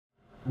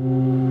What's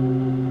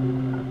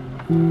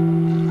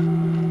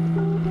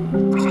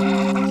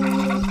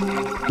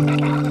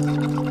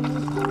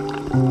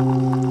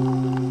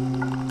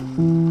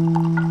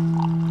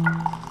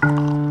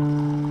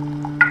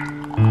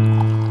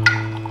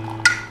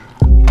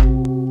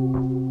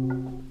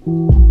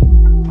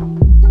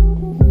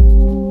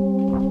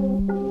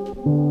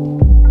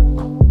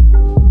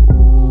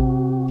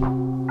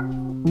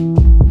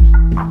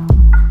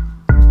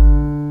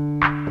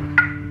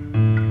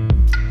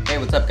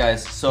up,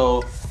 guys?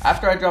 So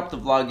after I dropped the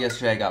vlog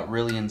yesterday, I got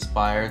really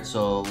inspired.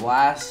 So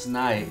last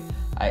night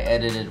I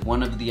edited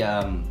one of the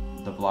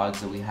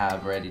vlogs that we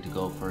have ready to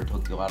go for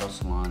Tokyo Auto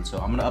Salon. So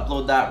I'm gonna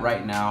upload that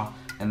right now,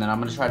 and then I'm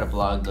gonna try to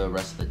vlog the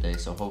rest of the day.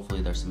 So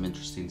hopefully there's some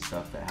interesting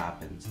stuff that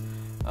happens.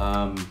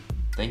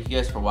 Thank you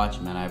guys for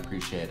watching, man. I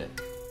appreciate it.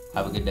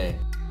 Have a good day.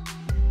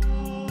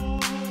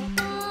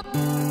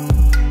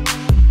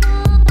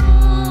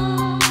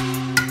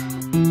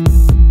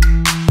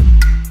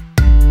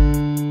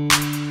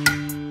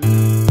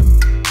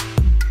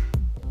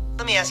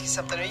 Let me ask you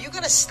something. Are you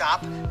going to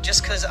stop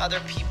just because other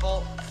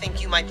people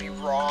think you might be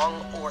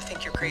wrong or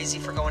think you're crazy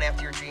for going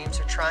after your dreams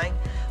or trying?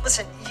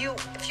 Listen,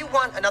 if you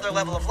want another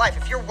level of life,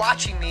 if you're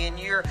watching me and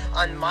you're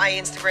on my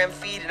Instagram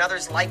feed and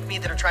others like me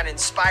that are trying to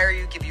inspire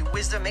you, give you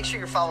wisdom, make sure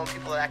you're following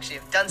people that actually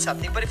have done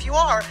something. But if you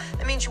are,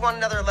 that means you want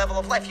another level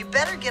of life. You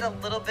better get a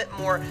little bit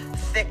more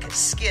thick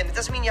skin. It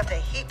doesn't mean you have to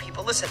hate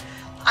people. Listen,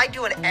 I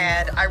do an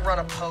ad, I run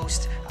a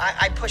post,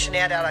 I push an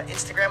ad out on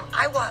Instagram.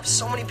 I will have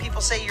so many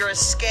people say you're a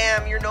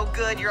scam, you're no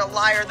good, you're a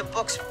liar, the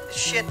book's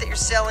shit that you're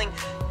selling,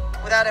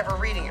 without ever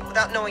reading it,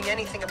 without knowing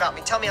anything about me.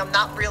 Tell me I'm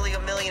not really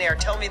a millionaire.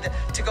 Tell me to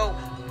go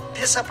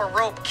piss up a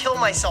rope, kill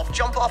myself,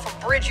 jump off a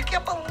bridge. You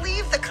can't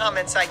believe the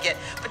comments I get.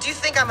 But do you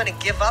think I'm gonna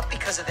give up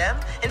because of them?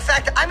 In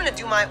fact, I'm gonna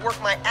work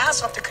my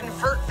ass off to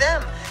convert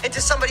them into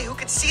somebody who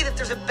could see that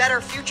there's a better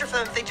future for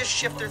them if they just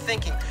shift their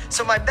thinking.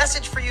 So my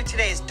message for you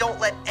today is don't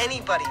let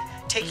anybody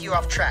take you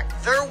off track.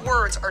 Their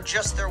words are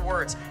just their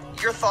words.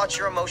 Your thoughts,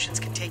 your emotions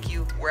can take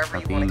you wherever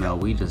you want to go.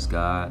 We just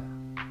got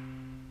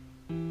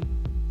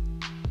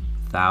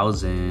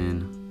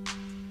 1,000.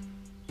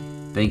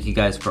 Thank you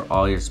guys for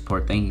all your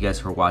support. Thank you guys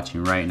for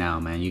watching right now,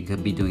 man. You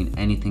could be doing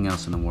anything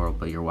else in the world,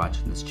 but you're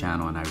watching this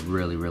channel, and I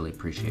really, really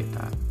appreciate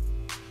that.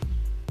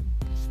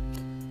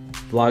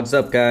 Vlog's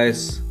up,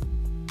 guys.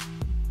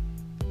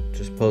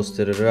 Just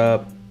posted it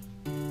up.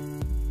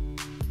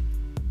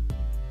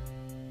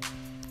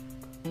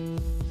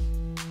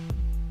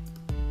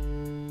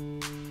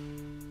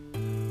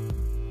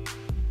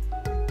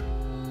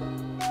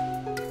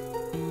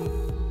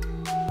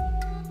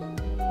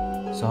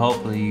 So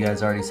hopefully you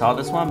guys already saw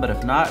this one, but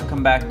if not,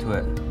 come back to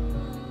it.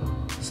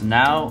 So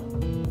now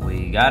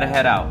we gotta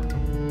head out.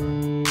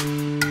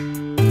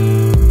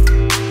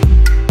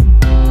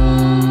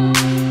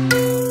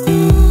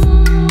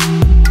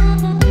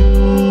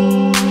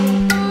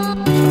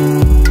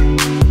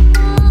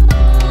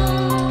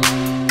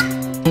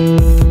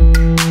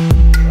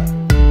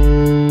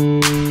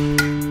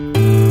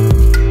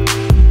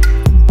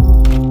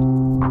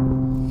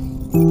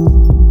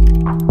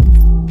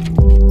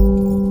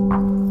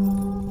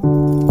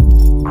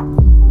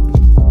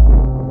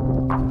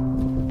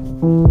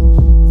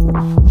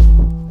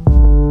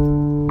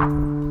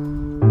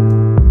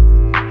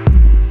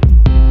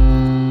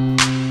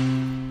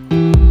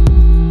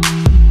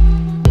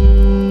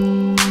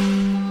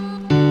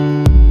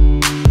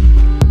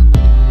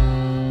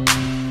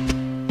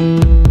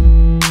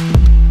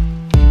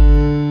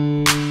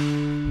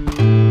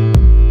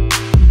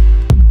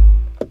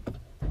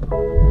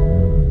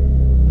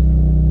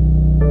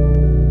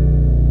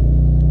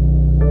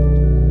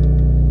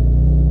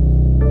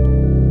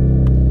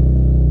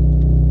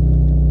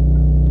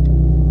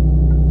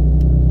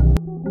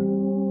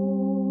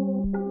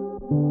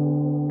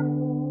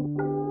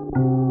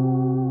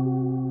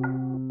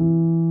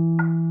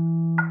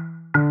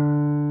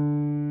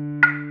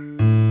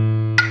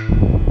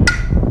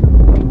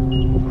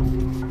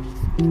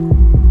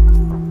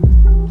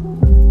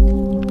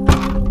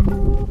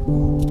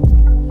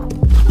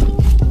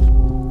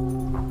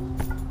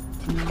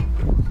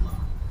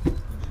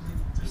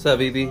 What's up,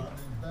 BB?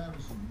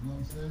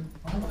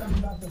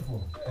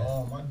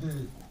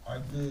 I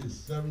did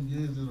 7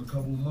 years in a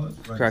couple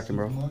months. Like Cracking,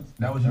 bro. months.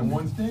 That was your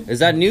one stint? Is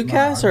that new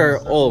cast or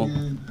old?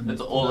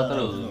 It's old. I thought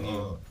it was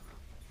new.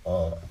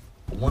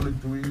 1 to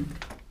 3,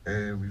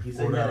 and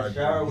before that, I did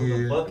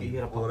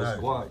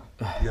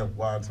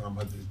wild time.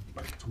 I did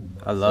like 2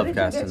 months. I love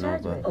casting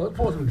those, but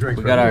Pour some drinks.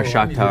 we got our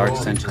shock tower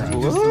extensions.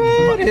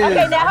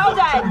 Okay, now hold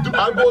on.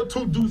 I bought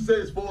 2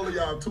 Douces for all of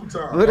y'all 2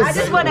 times.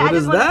 What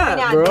is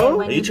that,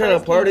 bro? Are you trying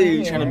to party or are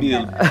you trying to be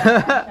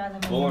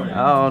boring?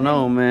 I don't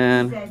know,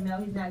 man. Said no,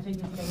 he's not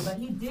drinking today, but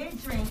he did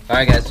drink. All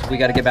right, guys, we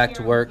got to get back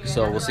to work,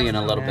 so we'll see you in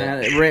a little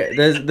bit.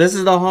 This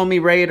is the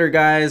homie Raider,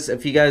 guys.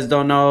 If you guys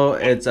don't know,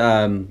 it's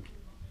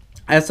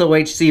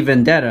SOHC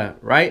Vendetta,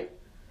 right?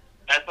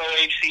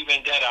 SOHC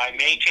Vendetta. I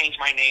may change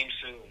my name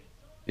soon.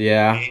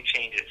 Yeah. I may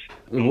change it.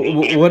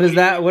 What does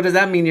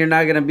that mean? You're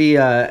not gonna be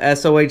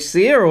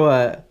SOHC or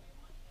what?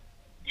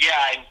 Yeah,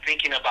 I'm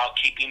thinking about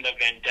keeping the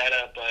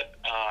vendetta, but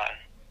I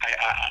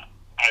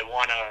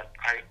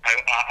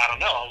don't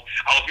know.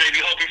 I was maybe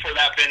hoping for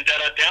that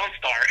vendetta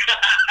Downstar.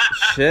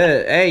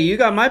 Shit. Hey, you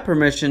got my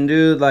permission,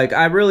 dude. Like,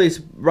 I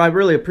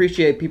really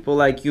appreciate people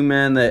like you,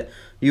 man, that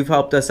you've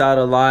helped us out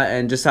a lot,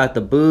 and just at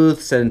the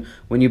booths, and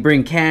when you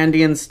bring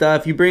candy and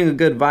stuff, you bring a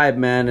good vibe,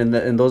 man,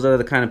 and those are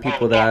the kind of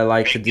people that I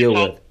like to deal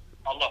with.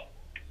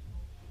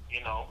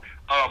 You know,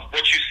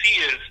 what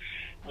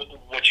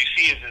you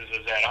see is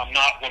that I'm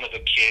not one of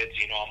the kids.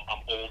 You know,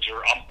 I'm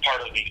older. I'm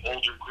part of the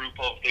older group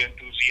of the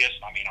enthusiasts.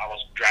 I mean, I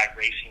was drag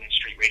racing and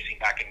street racing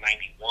back in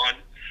 '91,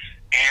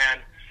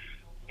 and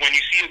when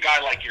you see a guy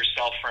like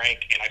yourself,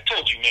 Frank, and I've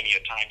told you many a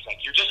times, like,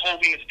 you're just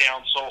holding it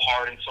down so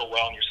hard and so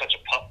well, and you're such a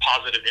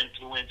positive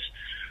influence.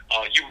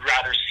 You'd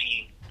rather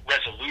see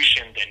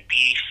resolution than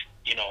beef,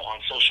 you know,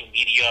 on social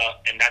media,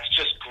 and that's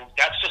just a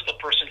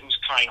person who's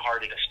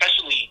kind-hearted,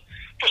 especially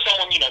for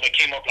someone, you know, that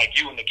came up like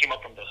you and that came up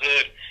from the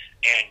hood,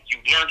 and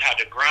you learned how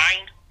to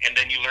grind, and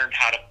then you learned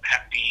how to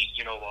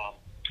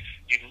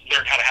you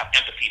learned how to have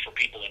empathy for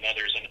people and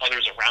others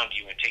around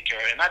you, and take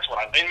care of it. And that's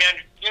what and man,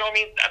 you know what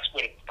I mean? That's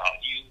what it's about.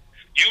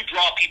 You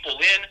draw people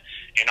in,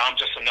 and I'm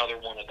just another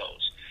one of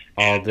those.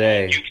 All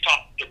day. You've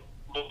taught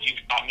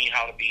me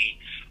how to be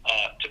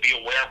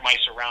aware of my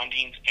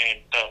surroundings and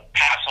to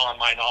pass on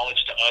my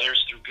knowledge to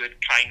others through good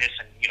kindness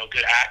and, you know,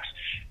 good acts.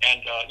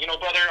 And you know,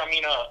 brother, I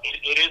mean,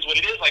 it is what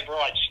it is. Like, bro,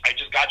 I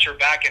just got your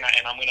back, and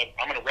I'm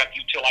gonna rep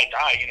you till I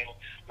die. You know,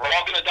 we're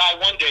all gonna die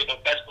one day,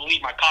 but best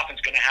believe my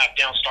coffin's gonna have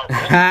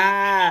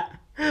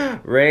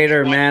Downstar.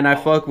 Raider, man, I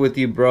fuck with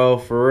you, bro,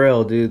 for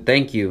real, dude.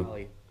 Thank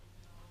you.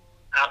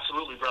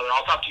 Absolutely, brother.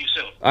 I'll talk to you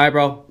soon. All right,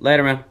 bro.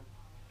 Later, man.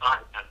 All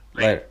right, man.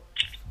 Later.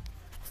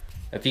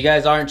 If you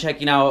guys aren't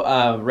checking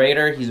out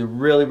Raider, he's a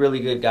really, really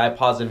good guy,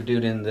 positive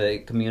dude in the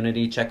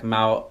community. Check him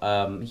out.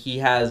 He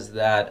has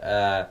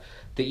that,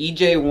 the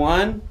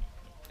EJ1.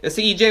 It's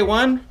the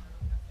EJ1?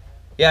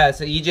 Yeah, it's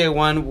the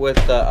EJ1 with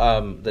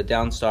the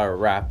Downstar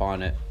wrap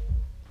on it.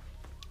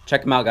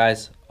 Check him out,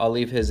 guys. I'll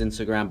leave his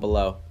Instagram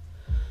below.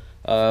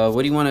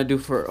 What do you want to do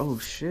for... Oh,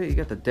 shit. You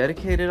got the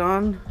dedicated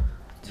on?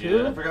 Too?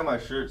 Yeah, I forgot my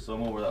shirt, so I'm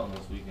gonna wear that one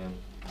this weekend.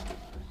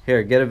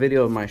 Here, get a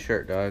video of my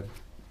shirt, dog.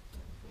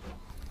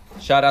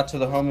 Shout out to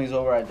the homies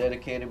over at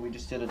Dedicated. We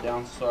just did a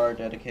Downstar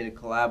Dedicated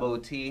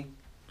collabo tee.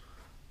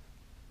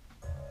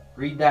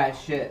 Read that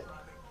shit,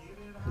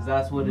 cause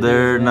that's what it is.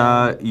 They're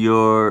not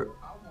your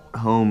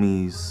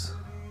homies.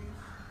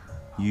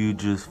 You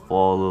just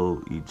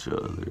follow each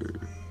other.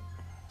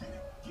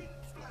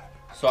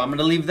 So I'm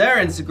gonna leave their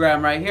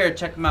Instagram right here.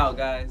 Check them out,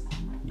 guys.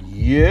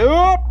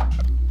 Yep.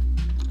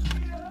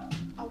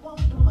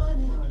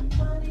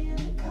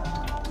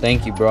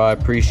 Thank you, bro. I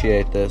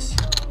appreciate this.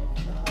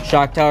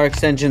 Shock Tower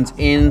extensions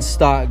in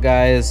stock,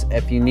 guys.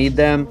 If you need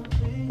them,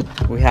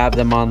 we have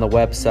them on the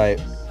website.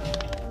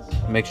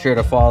 Make sure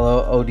to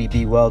follow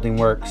ODB Welding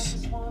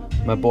Works.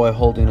 My boy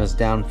holding us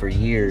down for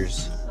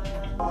years.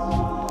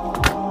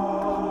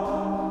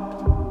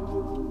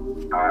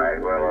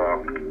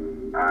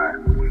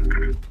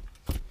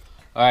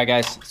 Alright,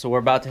 guys. So we're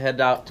about to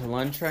head out to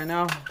lunch right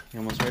now. You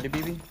almost ready,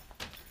 BB?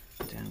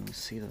 Damn, let's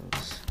see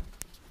those.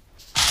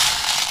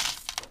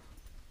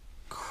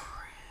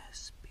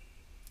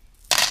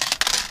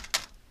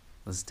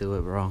 Let's do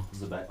it, bro.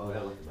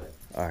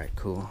 Alright,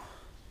 cool.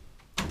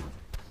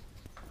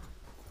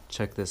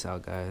 Check this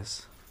out,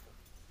 guys.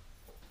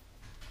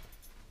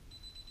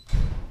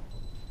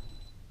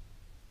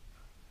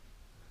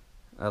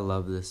 I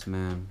love this,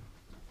 man.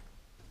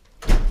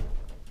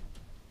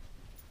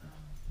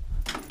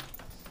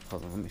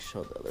 Hold on, let me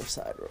show the other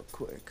side real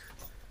quick.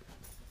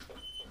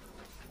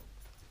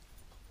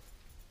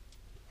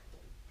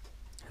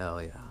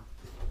 Hell yeah.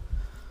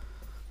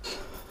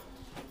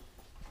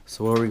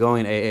 So where are we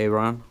going, AA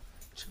Ron?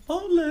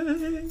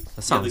 Chipotle.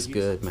 That sounds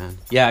good, man.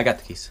 Yeah, I got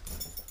the keys.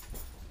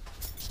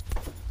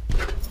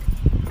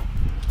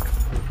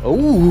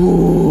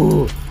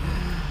 Oh,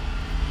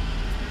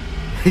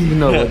 you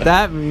know what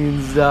that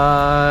means,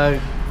 dog.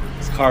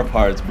 It's car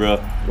parts,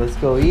 bro. Let's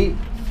go eat,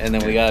 and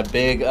then we got a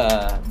big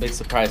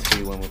surprise for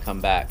you when we come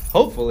back.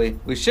 Hopefully,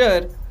 we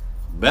should.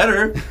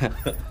 Better.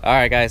 All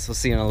right, guys. We'll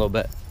see you in a little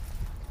bit.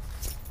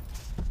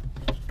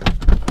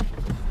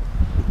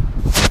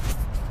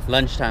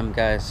 Lunchtime,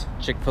 guys.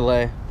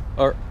 Chick-fil-A.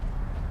 Or,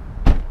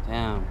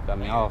 damn, got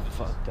me all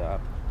fucked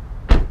up.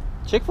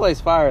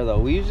 Chick-fil-A's fire, though.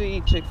 We usually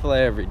eat Chick-fil-A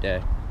every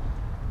day.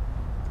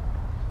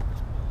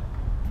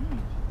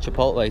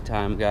 Chipotle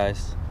time,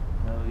 guys.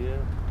 Hell yeah.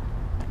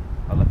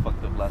 I got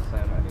fucked up last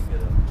time. I didn't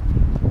get up.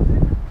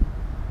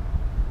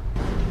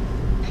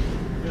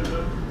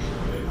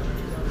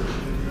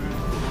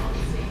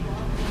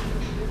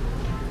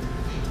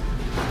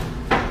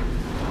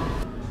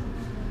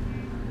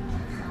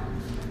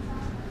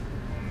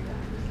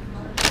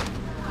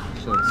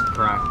 This looks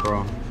crack,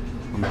 bro.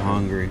 I'm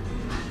hungry.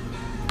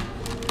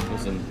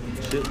 With some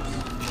chips.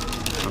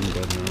 I'm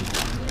good, man.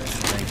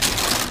 Thank you.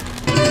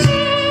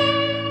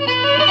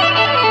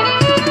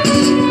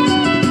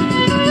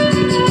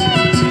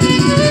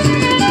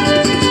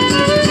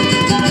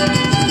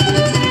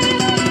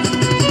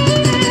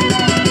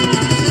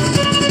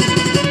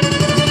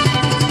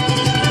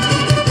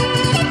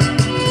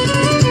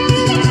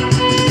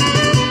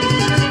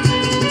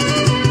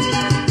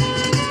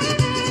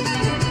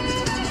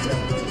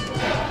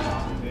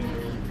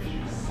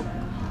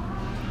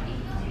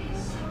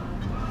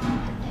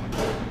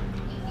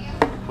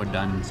 We're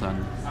done,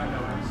 son. I know,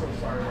 I'm so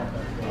sorry about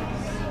that.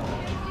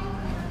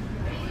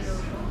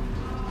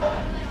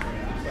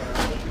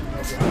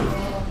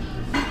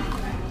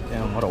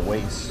 Damn, what a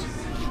waste.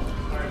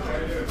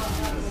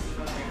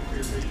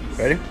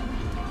 Ready?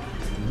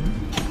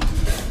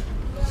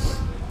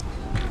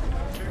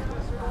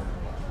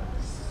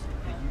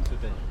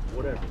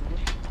 Whatever.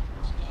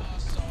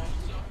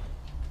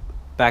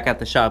 Back at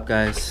the shop,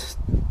 guys.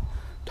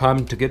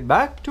 Time to get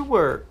back to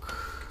work.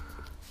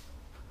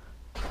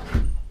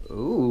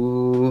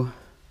 Ooh.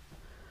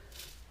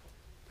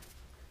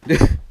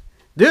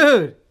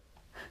 Dude!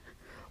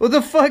 What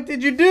the fuck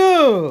did you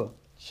do?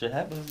 Shit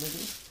happens,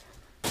 nigga.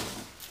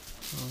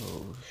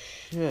 Oh,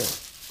 shit.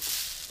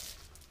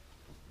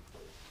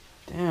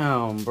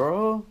 Damn,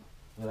 bro.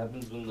 What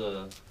happens when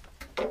the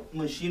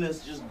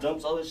machinist just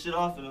dumps all this shit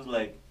off and is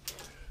like,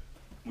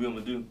 what I'm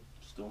gonna do?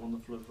 Still on the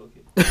floor, fuck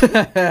it.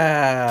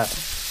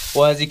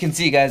 Well, as you can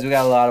see, guys, we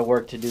got a lot of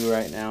work to do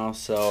right now,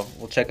 so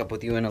we'll check up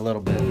with you in a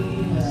little bit.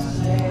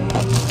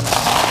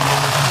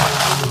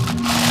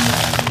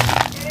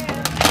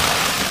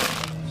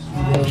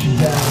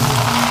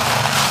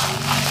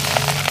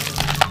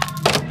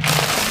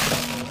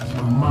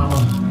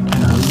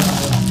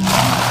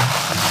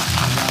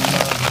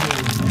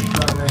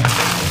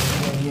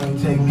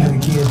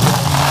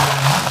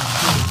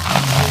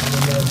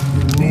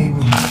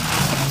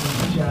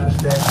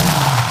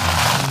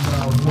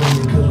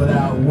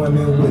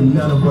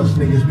 None of us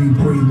niggas be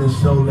breathing,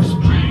 so let's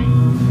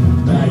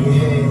bow your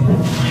head.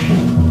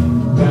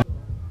 I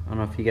don't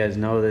know if you guys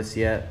know this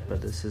yet,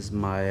 but this is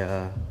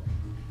my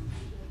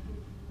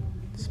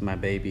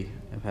baby.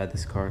 I've had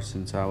this car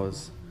since I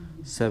was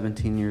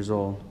 17 years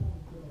old.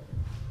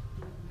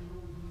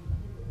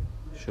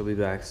 She'll be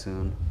back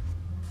soon.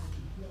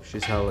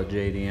 She's hella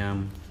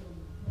JDM.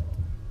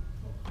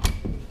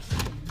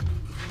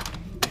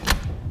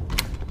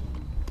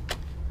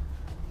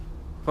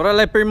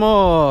 Órale,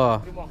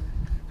 primo.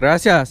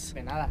 Gracias.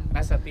 De nada,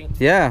 gracias a ti.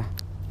 Yeah.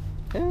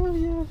 Hell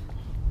yeah.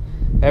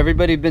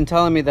 Everybody been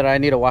telling me that I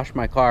need to wash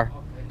my car.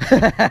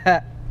 Okay.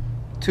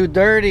 Too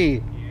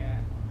dirty. Yeah.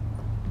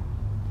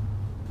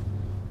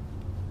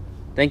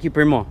 Thank you,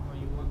 primo.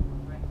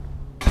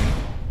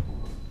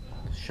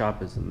 The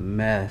shop is a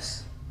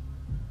mess.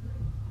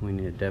 We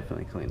need to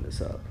definitely clean this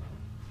up.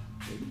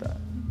 Look at that.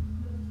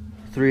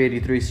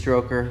 383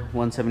 stroker,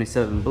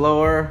 177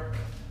 blower,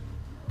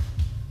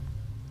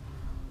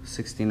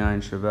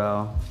 69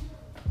 Chevelle.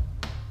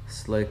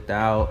 Slicked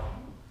out.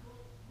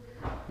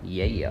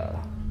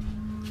 Yeah.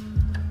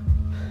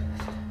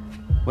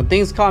 When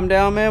things calm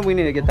down, man, we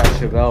need to get that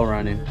Chevelle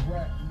running.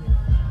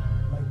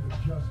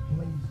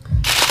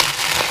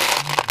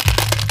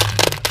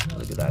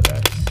 Look at that,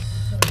 guys.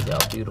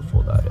 Look how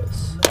beautiful that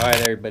is.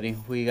 Alright, everybody.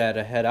 We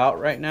gotta head out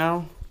right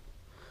now.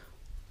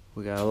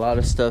 We got a lot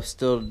of stuff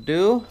still to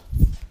do.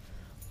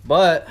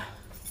 But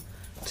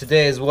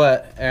today is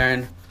what,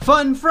 Aaron?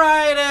 Fun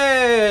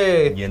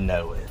Friday! You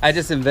know it. I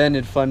just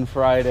invented Fun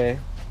Friday.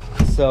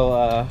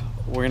 So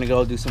we're gonna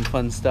go do some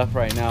fun stuff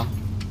right now.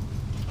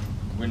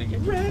 We're gonna get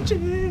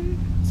ratchet.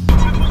 It's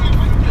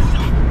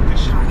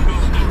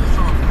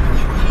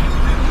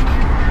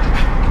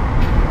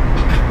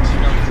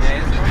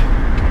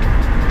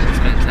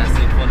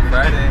Fantastic Fun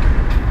Friday.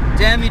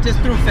 Damn, you just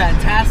threw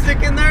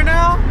fantastic in there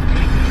now?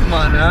 Come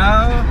on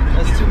now.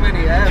 That's too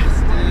many F's,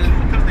 dude.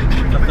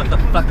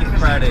 Fucking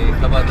Friday.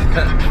 How about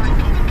that?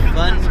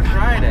 Fun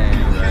Friday.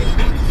 Right.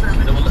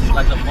 Double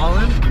like the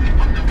fallen?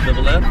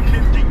 Double F?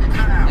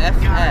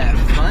 FF.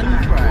 Fun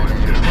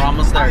Friday. We're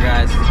almost there,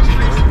 guys.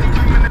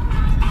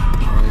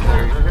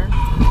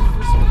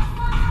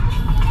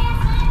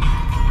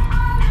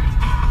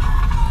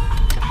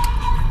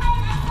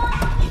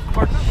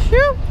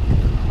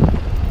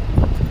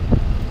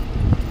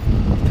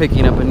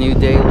 Picking up a new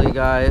daily,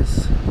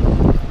 guys.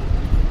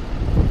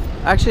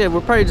 Actually,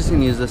 we're probably just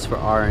gonna use this for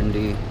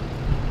R&D.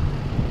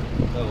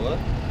 Oh, what?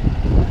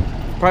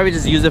 Probably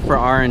just use it for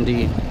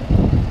R&D.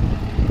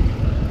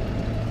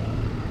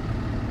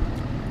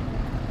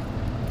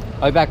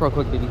 I'll be back real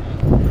quick, baby.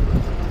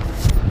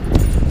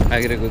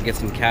 I gotta go get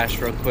some cash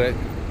real quick.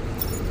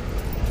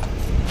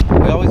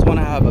 We always want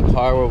to have a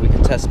car where we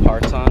can test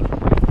parts on.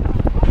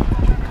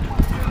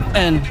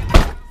 And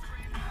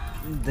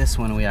this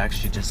one we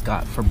actually just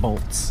got for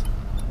bolts.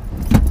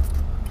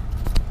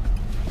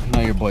 I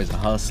know your boy's a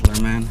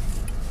hustler, man.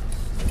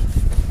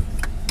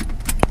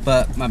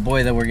 But my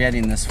boy that we're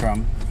getting this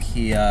from,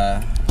 he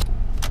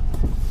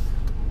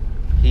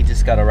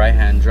just got a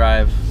right-hand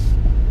drive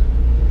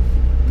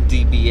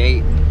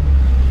DB8,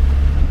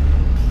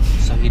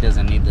 so he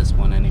doesn't need this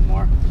one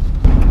anymore.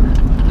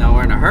 Now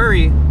we're in a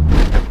hurry.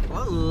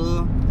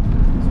 Whoa.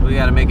 So we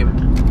gotta make it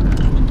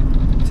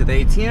to the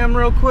ATM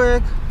real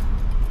quick.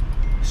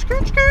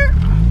 Skirt, skirt.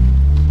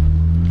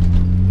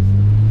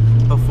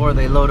 Before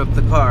they load up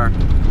the car.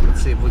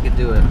 Let's see if we can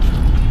do it.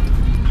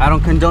 I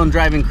don't condone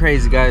driving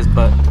crazy, guys,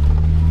 but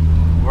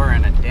we're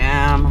in a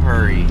damn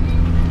hurry.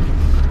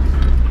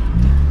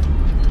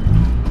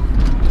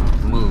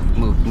 Move,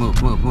 move,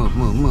 move, move, move,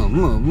 move, move,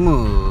 move,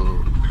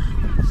 move.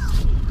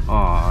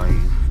 Oh,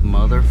 you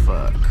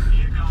motherfuck.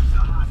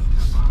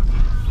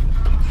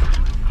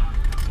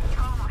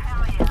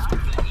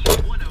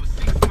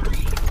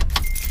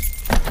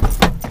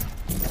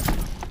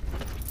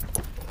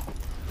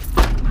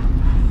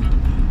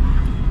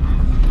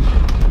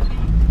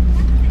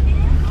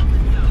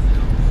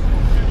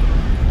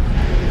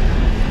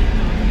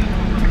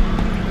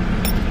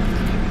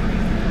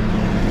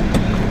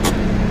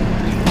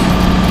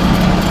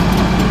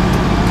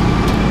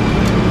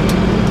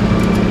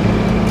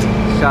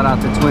 Shout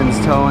out to Twins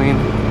Towing.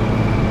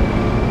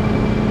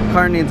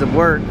 Car needs some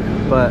work,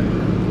 but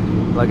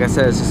like I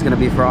said, it's just gonna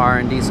be for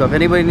R&D. So if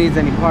anybody needs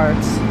any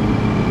parts,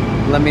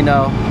 let me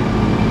know.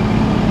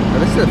 But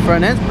this is the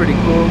front end's pretty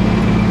cool.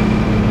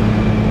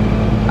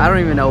 I don't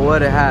even know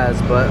what it has,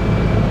 but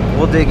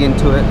we'll dig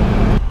into it.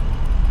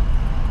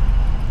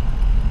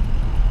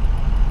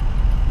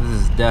 This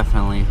is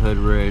definitely hood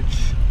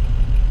rich.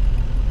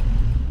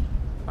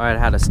 Alright, I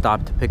had to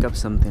stop to pick up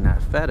something at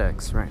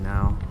FedEx right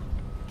now.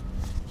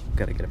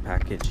 Gotta get a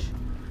package.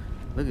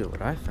 Look at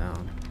what I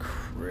found.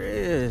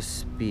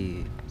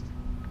 Crispy.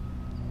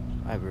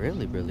 I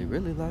really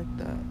like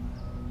that.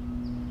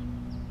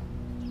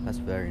 That's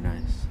very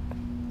nice.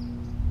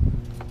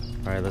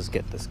 Alright, let's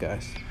get this,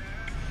 guys.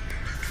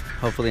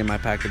 Hopefully my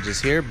package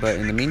is here, but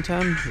in the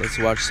meantime, let's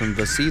watch some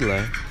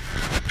Vasile.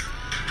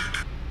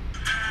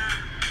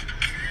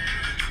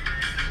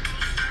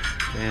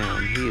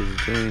 Damn, he is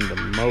doing the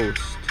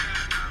most.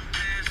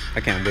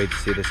 I can't wait to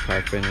see this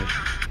car finish.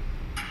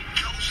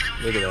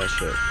 Look at that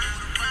shit.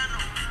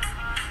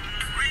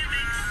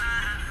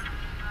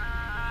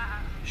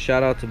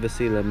 Shout out to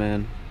Vasile,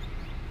 man.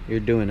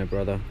 You're doing it,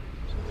 brother.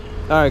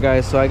 Alright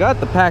guys, so I got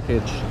the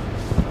package.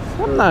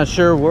 I'm not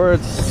sure what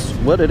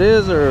it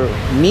is, or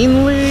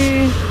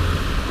mainly,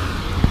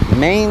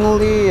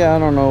 I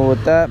don't know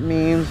what that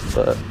means,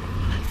 but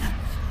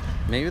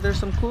maybe there's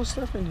some cool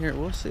stuff in here.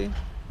 We'll see.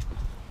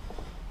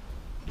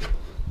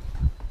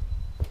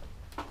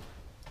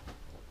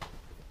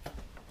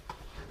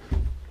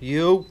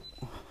 Yo.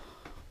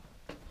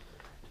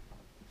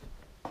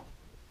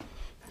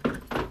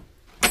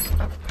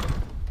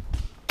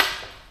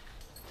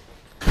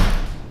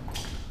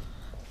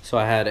 So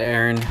I had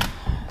Aaron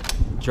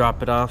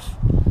drop it off.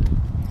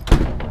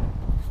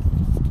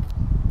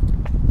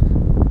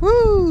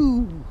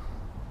 Woo!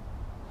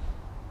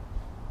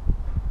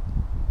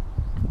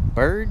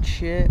 Bird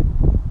shit.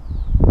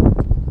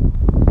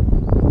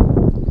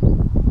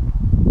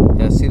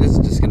 Yeah, see, this is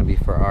just gonna be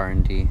for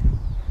R&D.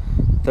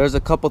 There's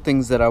a couple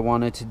things that I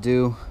wanted to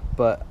do,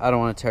 but I don't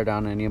want to tear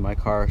down any of my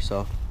car, so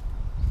I'll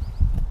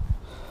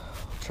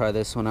try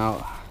this one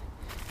out.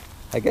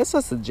 I guess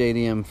that's the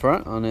JDM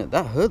front on it.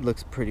 That hood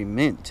looks pretty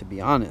mint, to be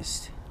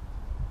honest.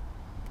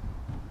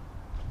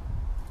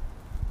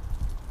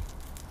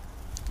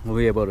 We'll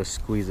be able to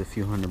squeeze a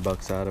few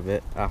 $100 out of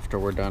it after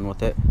we're done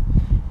with it.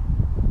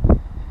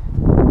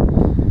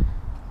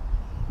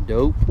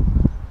 Dope.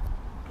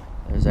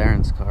 There's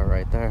Aaron's car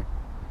right there.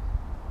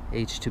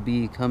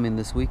 H2B coming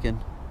this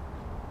weekend.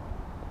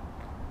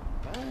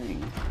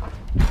 Bang.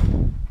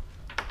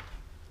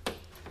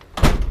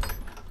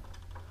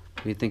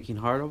 You thinking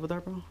hard over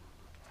there, bro?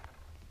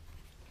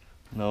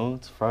 No,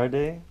 it's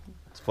Friday.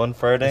 It's Fun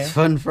Friday. It's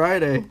Fun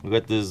Friday. We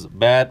got this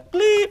bad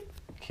bleep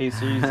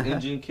K-Series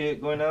engine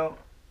kit going out.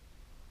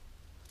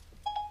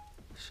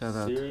 Shout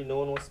out. Siri, no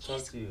one wants to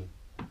talk to you.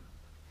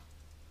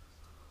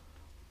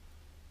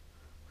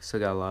 Still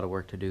got a lot of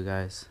work to do,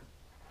 guys.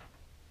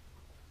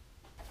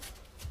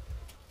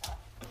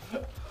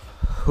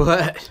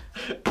 What?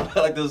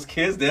 Like those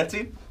kids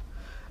dancing.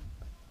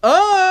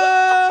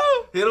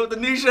 Oh! Hit him with the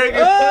knee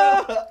shaker.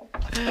 Oh!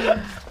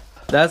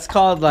 That's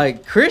called,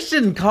 like,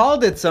 Christian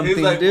called it something,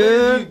 He's like,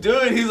 dude. what are you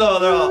doing? He's all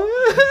there.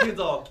 The kid's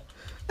all.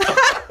 No,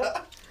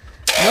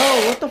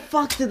 what the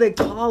fuck did they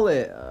call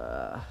it?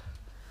 I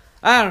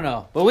don't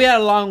know. But we had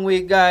a long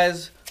week,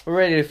 guys. We're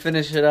ready to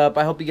finish it up.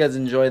 I hope you guys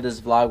enjoy this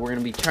vlog. We're going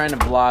to be trying to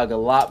vlog a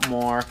lot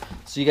more,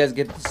 so you guys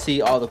get to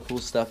see all the cool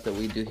stuff that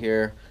we do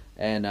here.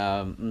 And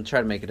I'm going to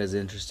try to make it as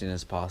interesting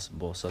as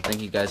possible. So thank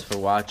you guys for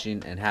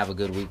watching, and have a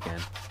good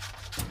weekend.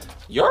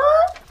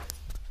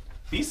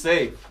 Be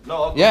safe.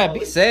 No. Yeah,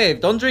 be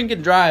safe. Don't drink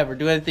and drive or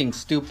do anything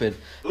stupid.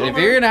 And if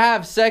you're going to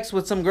have sex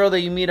with some girl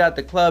that you meet at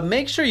the club,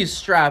 make sure you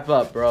strap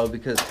up, bro,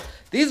 because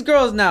these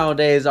girls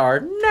nowadays are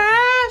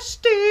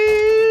nasty.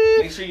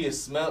 Make sure you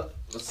smell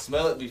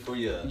it before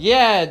you.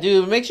 Yeah,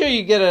 dude. Make sure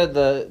you get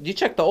you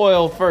check the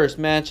oil first,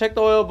 man. Check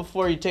the oil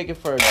before you take it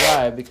for a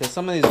drive, because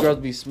some of these girls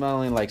be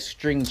smelling like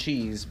string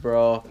cheese,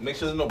 bro. Make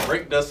sure there's no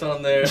brake dust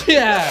on there.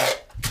 Yeah.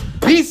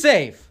 Be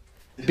safe.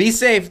 Be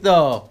safe,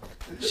 though.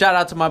 Shout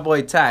out to my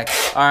boy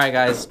Tax. All right,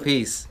 guys.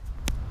 Peace.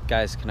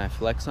 Guys, can I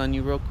flex on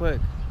you real quick?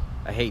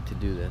 I hate to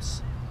do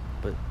this,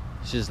 but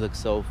she just looks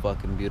so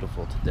fucking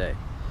beautiful today.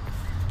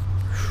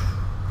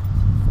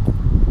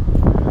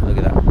 Look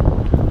at that.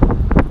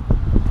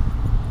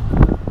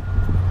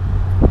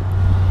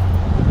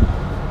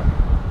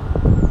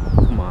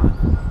 Come on.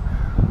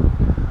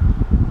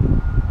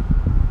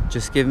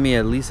 Just give me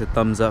at least a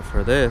thumbs up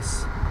for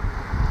this.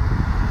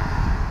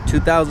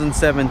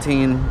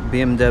 2017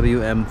 BMW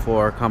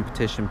M4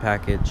 competition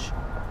package.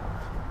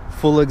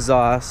 Full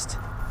exhaust.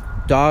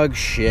 Dog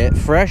shit.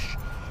 Fresh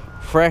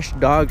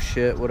dog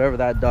shit. Whatever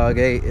that dog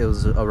ate, it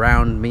was a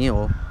round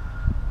meal.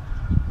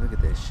 Look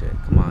at this shit.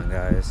 Come on,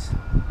 guys.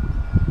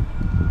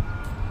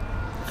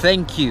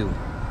 Thank you.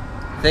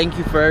 Thank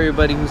you for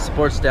everybody who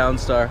supports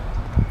Downstar,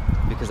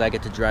 because I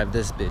get to drive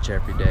this bitch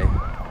every day.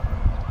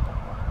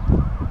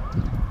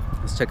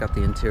 Let's check out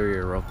the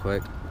interior real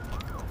quick.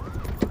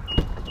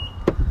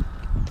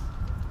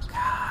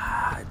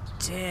 God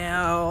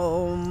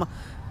damn.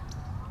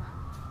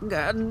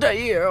 God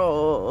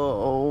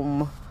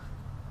damn.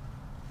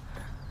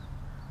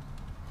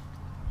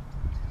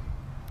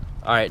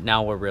 Alright,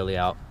 now we're really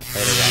out.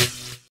 Later, guys.